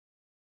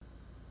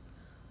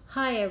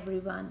Hi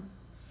everyone.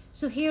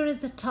 So here is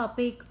the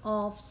topic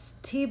of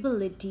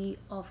stability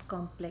of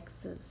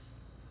complexes.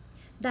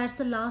 That's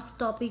the last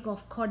topic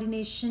of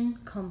coordination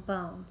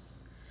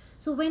compounds.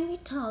 So when we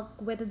talk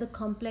whether the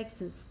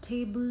complex is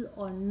stable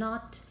or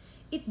not,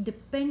 it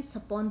depends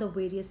upon the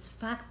various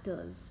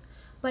factors.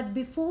 But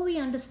before we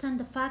understand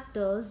the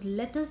factors,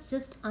 let us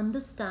just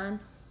understand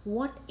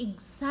what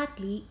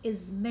exactly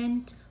is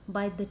meant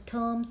by the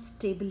term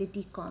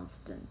stability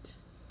constant.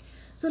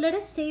 So let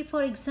us say,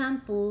 for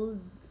example,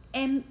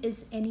 M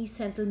is any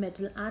central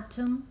metal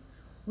atom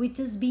which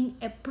is being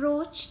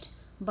approached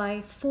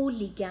by four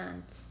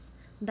ligands.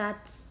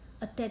 That's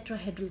a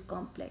tetrahedral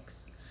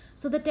complex.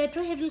 So the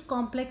tetrahedral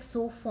complex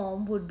so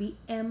formed would be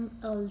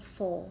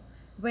Ml4,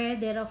 where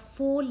there are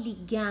four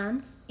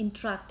ligands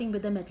interacting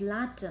with the metal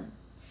atom.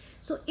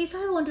 So if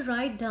I want to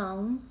write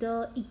down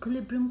the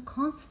equilibrium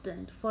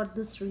constant for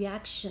this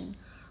reaction,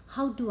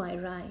 how do I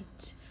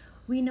write?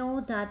 We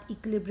know that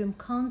equilibrium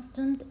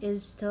constant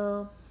is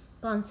the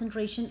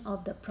concentration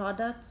of the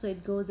product. So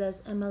it goes as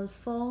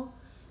Ml4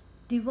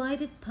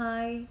 divided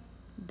by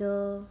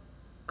the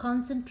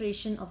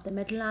concentration of the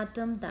metal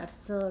atom. That's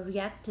the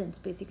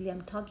reactants basically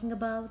I'm talking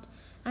about.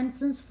 And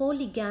since four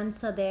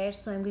ligands are there,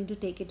 so I'm going to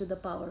take it to the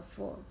power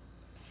 4.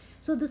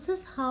 So this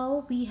is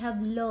how we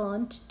have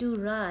learned to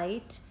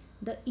write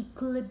the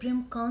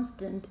equilibrium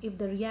constant if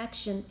the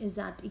reaction is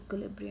at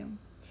equilibrium.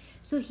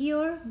 So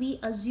here we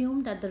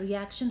assume that the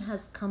reaction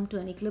has come to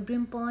an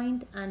equilibrium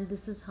point, and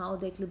this is how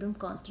the equilibrium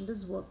constant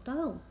is worked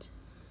out.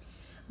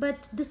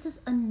 But this is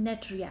a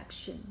net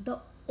reaction, the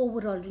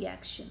overall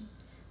reaction.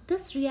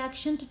 This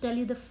reaction, to tell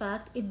you the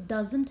fact, it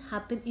doesn't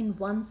happen in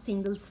one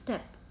single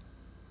step.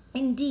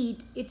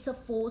 Indeed, it's a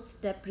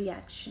 4-step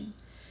reaction.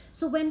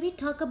 So when we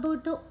talk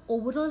about the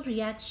overall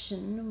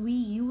reaction, we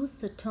use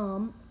the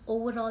term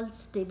overall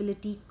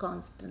stability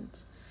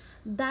constant.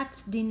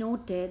 That's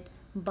denoted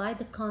by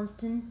the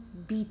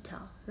constant beta,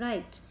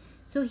 right?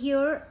 So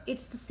here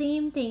it's the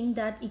same thing,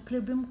 that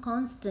equilibrium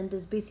constant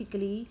is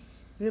basically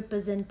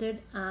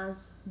represented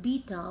as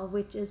beta,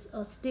 which is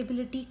a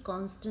stability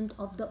constant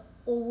of the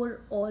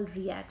overall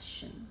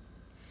reaction.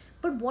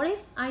 But what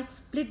if I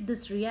split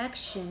this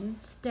reaction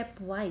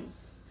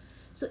stepwise?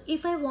 So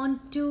if I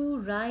want to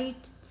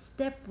write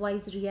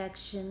stepwise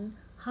reaction,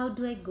 how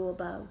do I go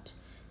about?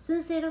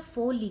 Since there are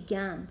four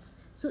ligands,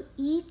 so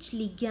each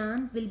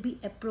ligand will be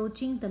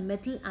approaching the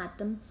metal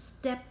atom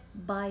step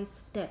by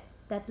step.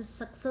 That is,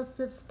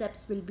 successive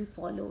steps will be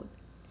followed.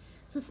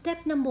 So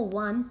step number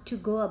 1 to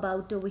go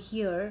about over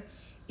here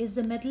is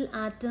the metal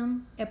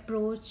atom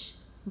approach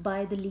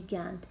by the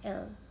ligand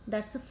L.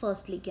 That's the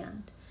first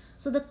ligand.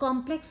 So the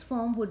complex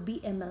form would be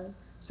Ml.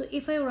 So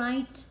if I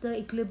write the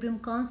equilibrium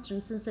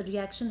constant, since the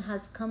reaction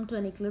has come to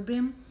an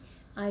equilibrium,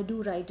 I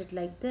do write it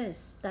like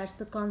this. That's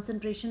the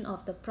concentration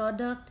of the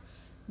product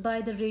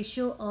by the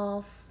ratio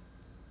of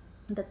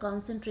the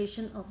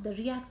concentration of the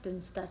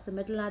reactants. That's the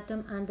metal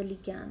atom and the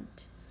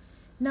ligand.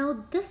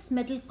 Now this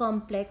metal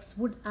complex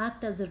would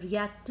act as a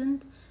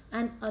reactant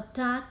and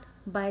attacked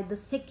by the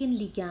second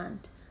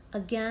ligand.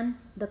 Again,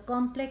 the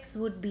complex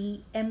would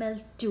be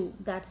Ml2.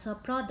 That's our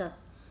product.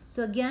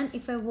 So again,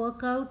 if I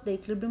work out the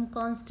equilibrium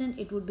constant,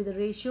 it would be the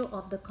ratio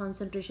of the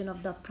concentration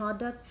of the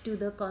product to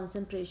the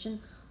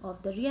concentration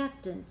of the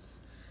reactants.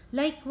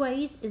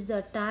 Likewise is the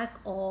attack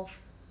of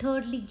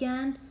third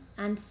ligand,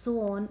 and so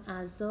on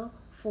as the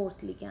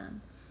fourth ligand.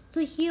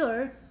 So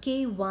here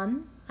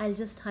K1, I'll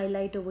just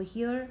highlight over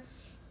here,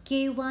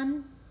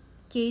 K1,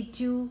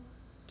 K2,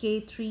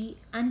 K3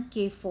 and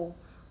K4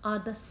 are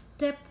the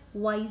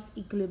stepwise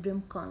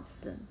equilibrium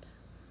constant.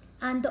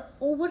 And the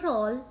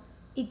overall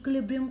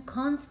equilibrium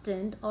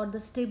constant or the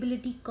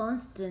stability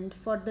constant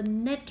for the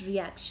net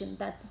reaction,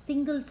 that's a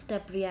single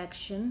step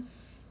reaction,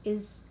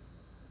 is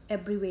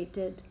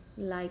abbreviated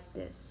like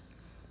this.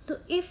 So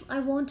if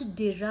I want to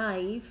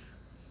derive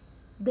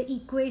the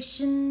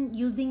equation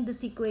using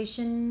this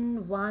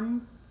equation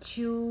 1,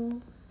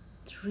 2,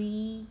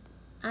 3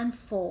 and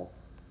 4,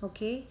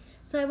 okay,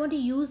 so I want to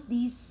use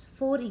these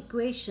four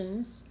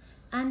equations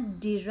and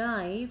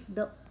derive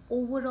the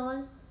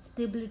overall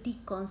stability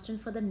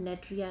constant for the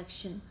net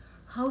reaction.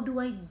 How do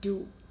I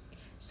do?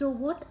 So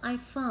what I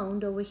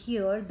found over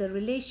here, the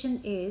relation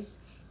is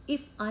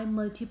if I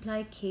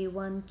multiply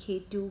K1,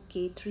 K2,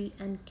 K3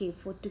 and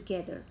K4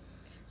 together.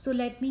 So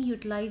let me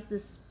utilize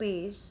this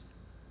space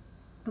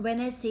when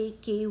I say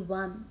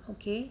K1,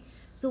 okay.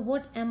 So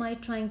what am I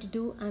trying to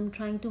do? I'm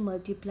trying to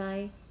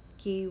multiply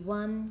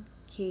K1,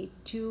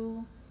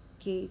 K2,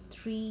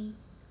 K3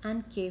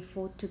 and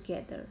K4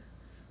 together.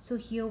 So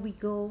here we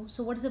go.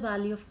 So what is the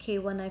value of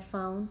K1 I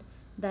found?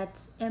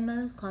 That's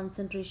Ml,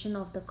 concentration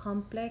of the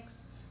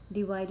complex,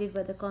 divided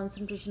by the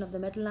concentration of the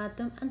metal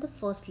atom and the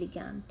first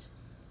ligand.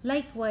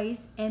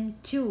 Likewise,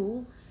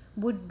 M2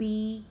 would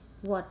be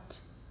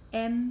what?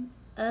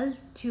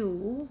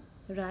 Ml2,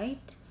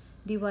 right?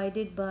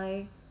 Divided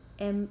by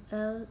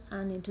Ml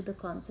and into the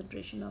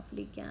concentration of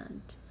ligand.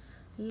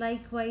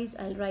 Likewise,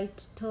 I'll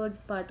write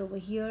third part over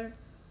here.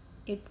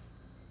 It's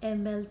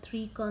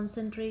Ml3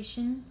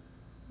 concentration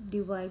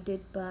divided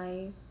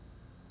by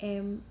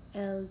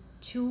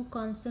Ml2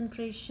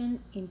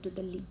 concentration into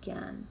the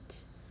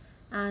ligand,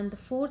 and the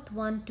fourth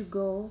one to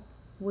go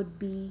would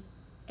be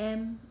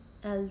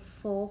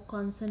Ml4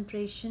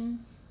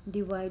 concentration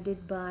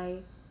divided by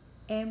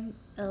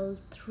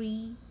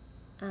Ml3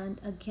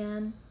 and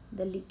again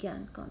the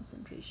ligand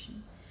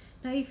concentration.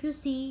 Now if you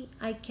see,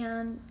 I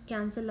can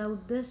cancel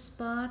out this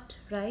part,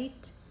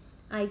 right?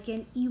 I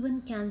can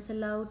even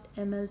cancel out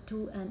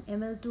Ml2 and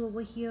Ml2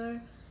 over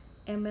here,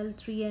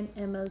 Ml3 and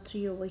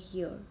Ml3 over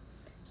here.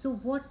 So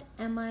what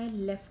am I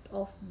left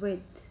off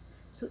with?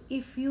 So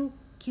if you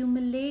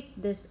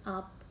accumulate this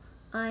up,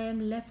 I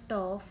am left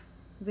off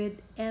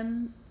with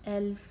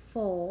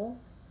Ml4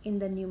 in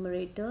the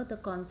numerator, the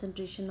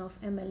concentration of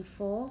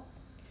Ml4,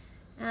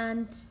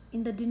 and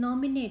in the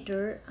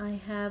denominator I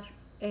have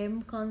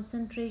M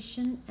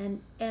concentration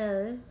and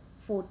L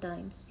 4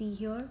 times. See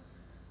here,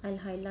 I'll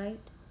highlight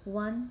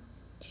 1,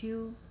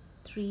 2,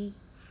 3,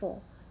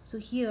 4. So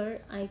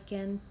here I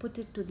can put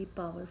it to the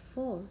power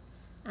 4,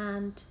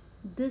 and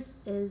this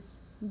is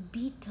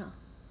beta.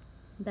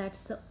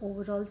 That's the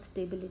overall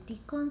stability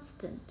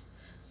constant.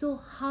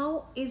 So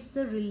how is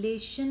the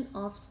relation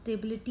of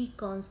stability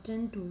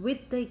constant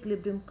with the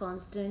equilibrium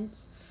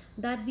constants?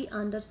 That we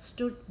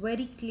understood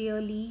very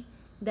clearly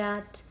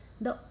that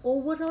the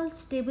overall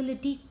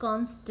stability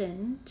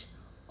constant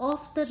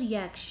of the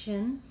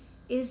reaction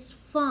is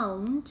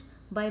found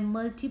by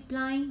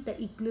multiplying the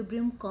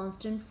equilibrium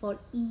constant for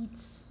each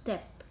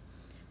step.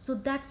 So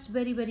that's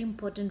very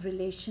important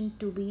relation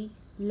to be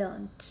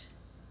learnt.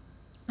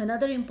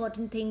 Another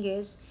important thing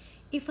is,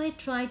 if I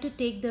try to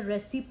take the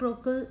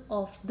reciprocal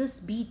of this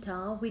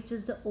beta, which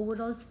is the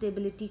overall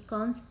stability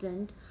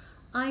constant,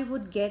 I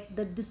would get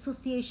the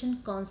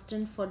dissociation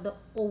constant for the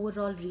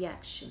overall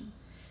reaction.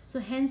 So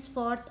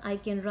henceforth I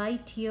can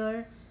write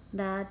here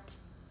that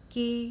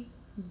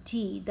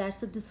Kd,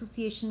 that's the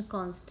dissociation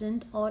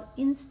constant or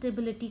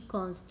instability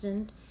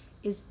constant,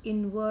 is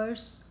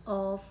inverse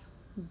of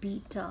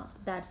beta,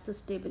 that's the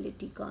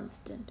stability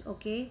constant.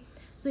 Okay,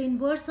 so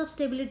inverse of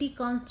stability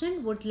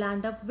constant would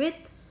land up with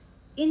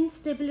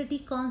instability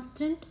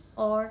constant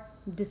or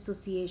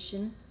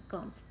dissociation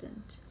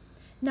constant.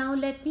 Now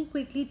let me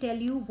quickly tell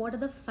you what are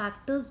the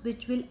factors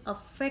which will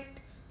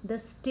affect the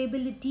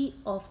stability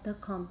of the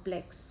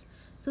complex.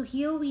 So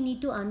here we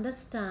need to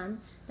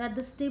understand that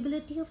the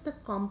stability of the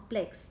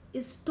complex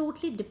is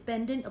totally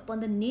dependent upon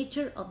the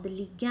nature of the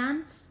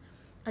ligands.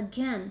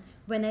 Again,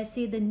 when I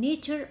say the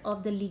nature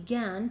of the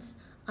ligands,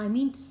 I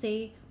mean to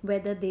say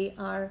whether they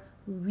are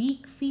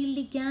weak field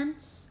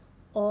ligands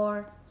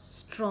or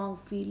strong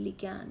field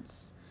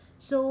ligands.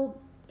 So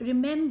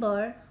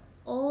remember,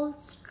 all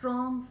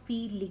strong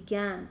field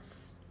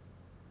ligands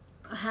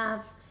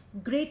have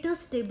greater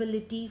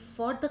stability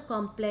for the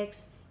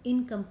complex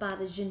in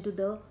comparison to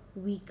the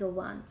weaker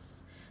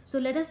ones. So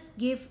let us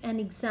give an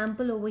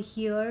example over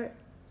here,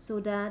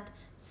 so that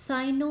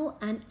cyano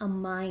and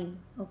amine,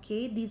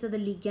 okay, these are the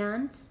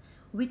ligands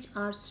which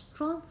are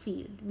strong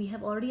field. We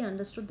have already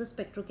understood the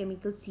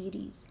spectrochemical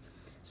series.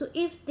 So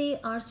if they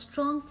are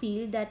strong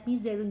field, that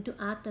means they are going to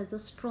act as a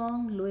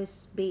strong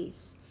Lewis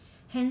base.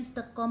 Hence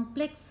the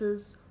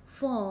complexes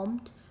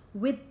formed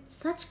with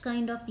such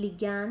kind of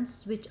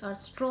ligands which are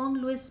strong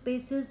Lewis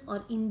bases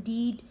or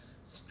indeed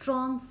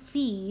strong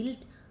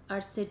field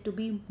are said to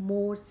be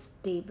more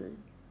stable.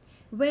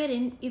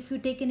 Wherein if you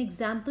take an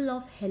example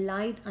of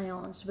halide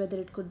ions, whether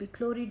it could be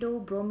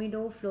chlorido,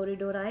 bromido,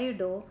 fluorido,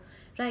 iodo,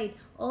 right,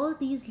 all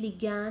these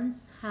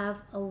ligands have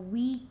a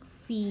weak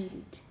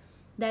field.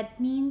 That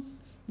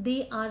means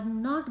they are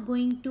not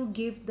going to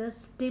give the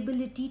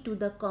stability to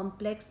the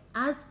complex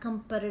as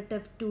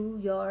comparative to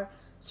your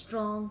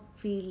strong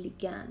field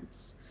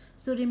ligands.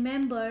 So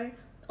remember,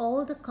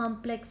 all the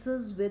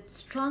complexes with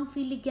strong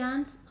field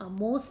ligands are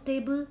more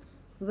stable,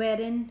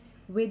 wherein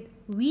with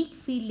weak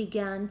field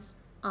ligands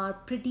are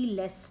pretty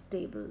less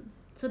stable.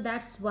 So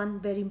that's one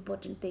very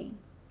important thing.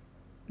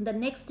 The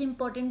next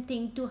important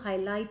thing to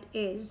highlight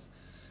is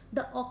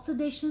the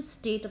oxidation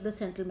state of the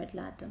central metal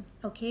atom.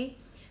 Okay,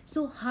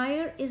 so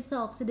higher is the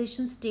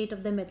oxidation state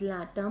of the metal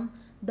atom,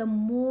 the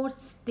more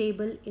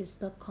stable is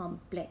the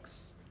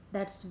complex.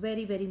 That's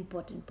very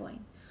important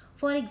point.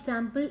 For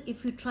example,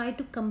 if you try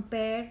to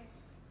compare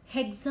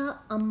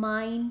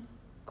hexaamine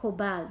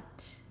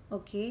cobalt,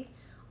 okay,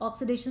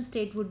 oxidation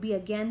state would be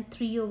again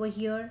 3 over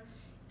here,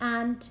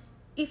 and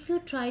if you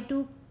try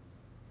to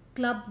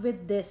club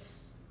with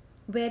this,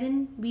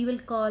 wherein we will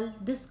call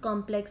this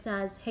complex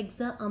as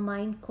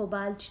hexaamine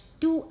cobalt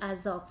 2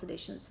 as the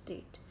oxidation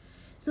state.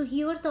 So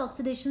here the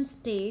oxidation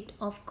state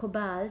of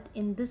cobalt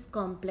in this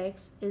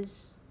complex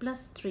is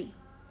 +3,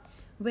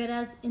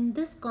 whereas in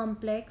this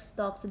complex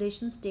the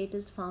oxidation state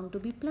is found to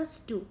be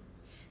 +2.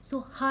 So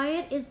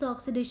higher is the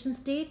oxidation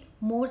state,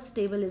 more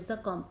stable is the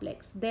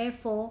complex.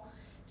 Therefore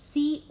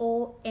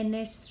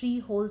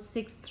CONH3 whole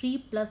 6 3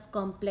 plus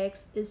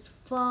complex is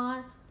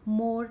far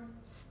more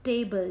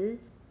stable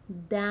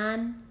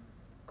than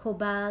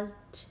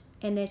cobalt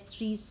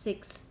NH3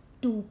 6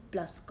 2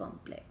 plus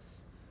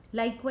complex.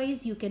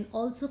 Likewise, you can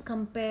also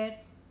compare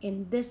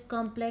in this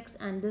complex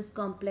and this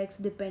complex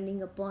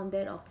depending upon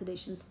their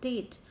oxidation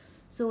state.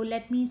 So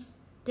let me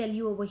tell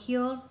you over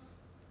here.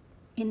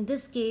 In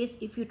this case,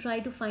 if you try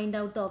to find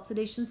out the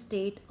oxidation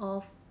state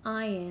of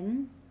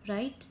iron,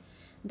 right,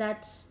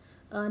 that's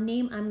a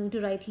name I'm going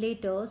to write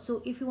later.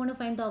 So if you want to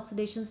find the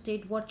oxidation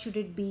state, what should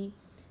it be?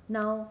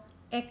 Now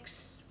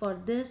X for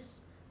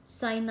this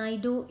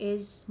cyanido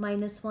is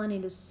 -1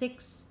 into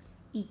 6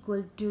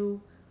 equal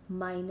to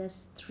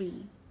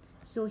 -3.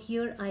 So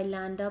here I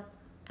land up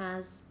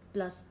as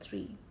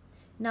 +3.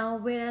 Now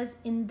whereas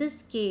in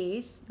this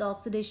case the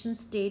oxidation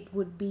state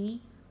would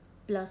be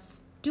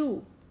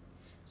 +2.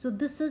 So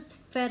this is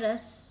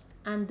ferrous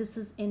and this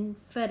is in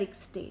ferric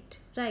state,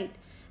 right?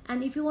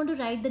 And if you want to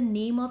write the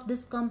name of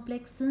this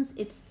complex, since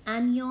it's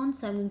anion,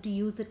 so I'm going to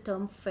use the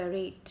term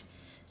ferrate.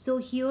 So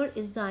here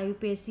is the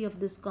IUPAC of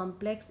this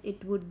complex.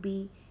 It would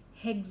be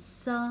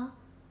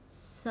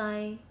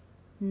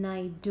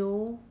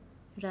hexacyanido,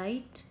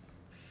 right?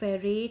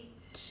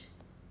 Ferrate,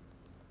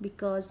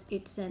 because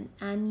it's an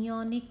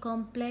anionic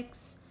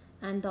complex,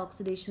 and the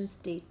oxidation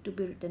state to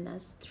be written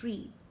as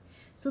 3.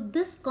 So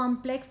this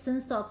complex,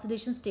 since the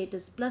oxidation state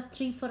is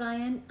 +3 for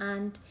iron,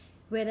 and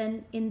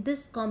wherein in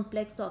this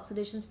complex the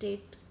oxidation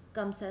state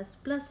comes as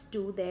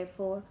 +2,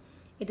 therefore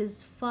it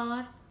is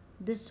far,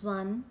 this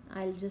one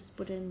I'll just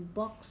put it in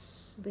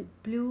box with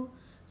blue.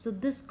 So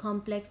this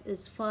complex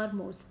is far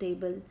more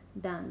stable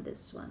than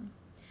this one.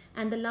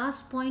 And the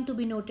last point to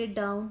be noted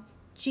down,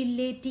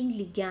 chelating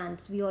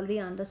ligands. We already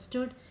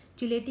understood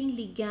chelating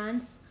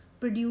ligands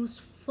produce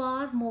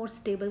far more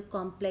stable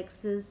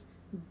complexes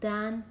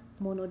than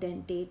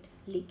monodentate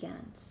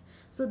ligands.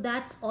 So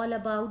that's all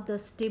about the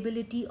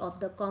stability of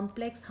the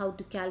complex, how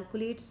to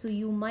calculate. So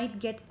you might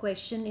get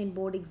question in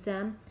board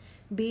exam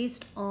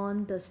based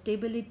on the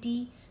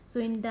stability.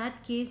 So in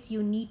that case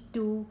you need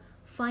to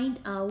find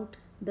out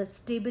the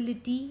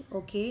stability,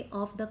 okay,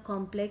 of the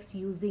complex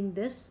using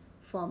this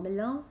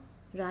formula,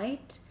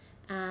 right?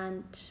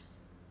 And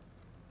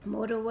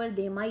moreover,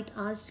 they might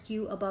ask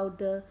you about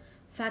the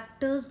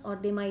factors, or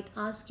they might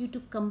ask you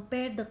to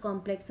compare the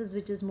complexes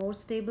which is more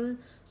stable.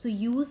 So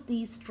use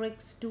these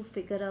tricks to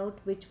figure out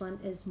which one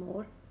is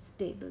more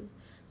stable.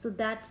 So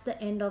that's the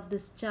end of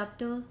this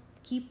chapter.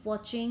 Keep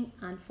watching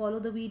and follow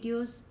the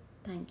videos.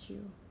 Thank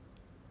you.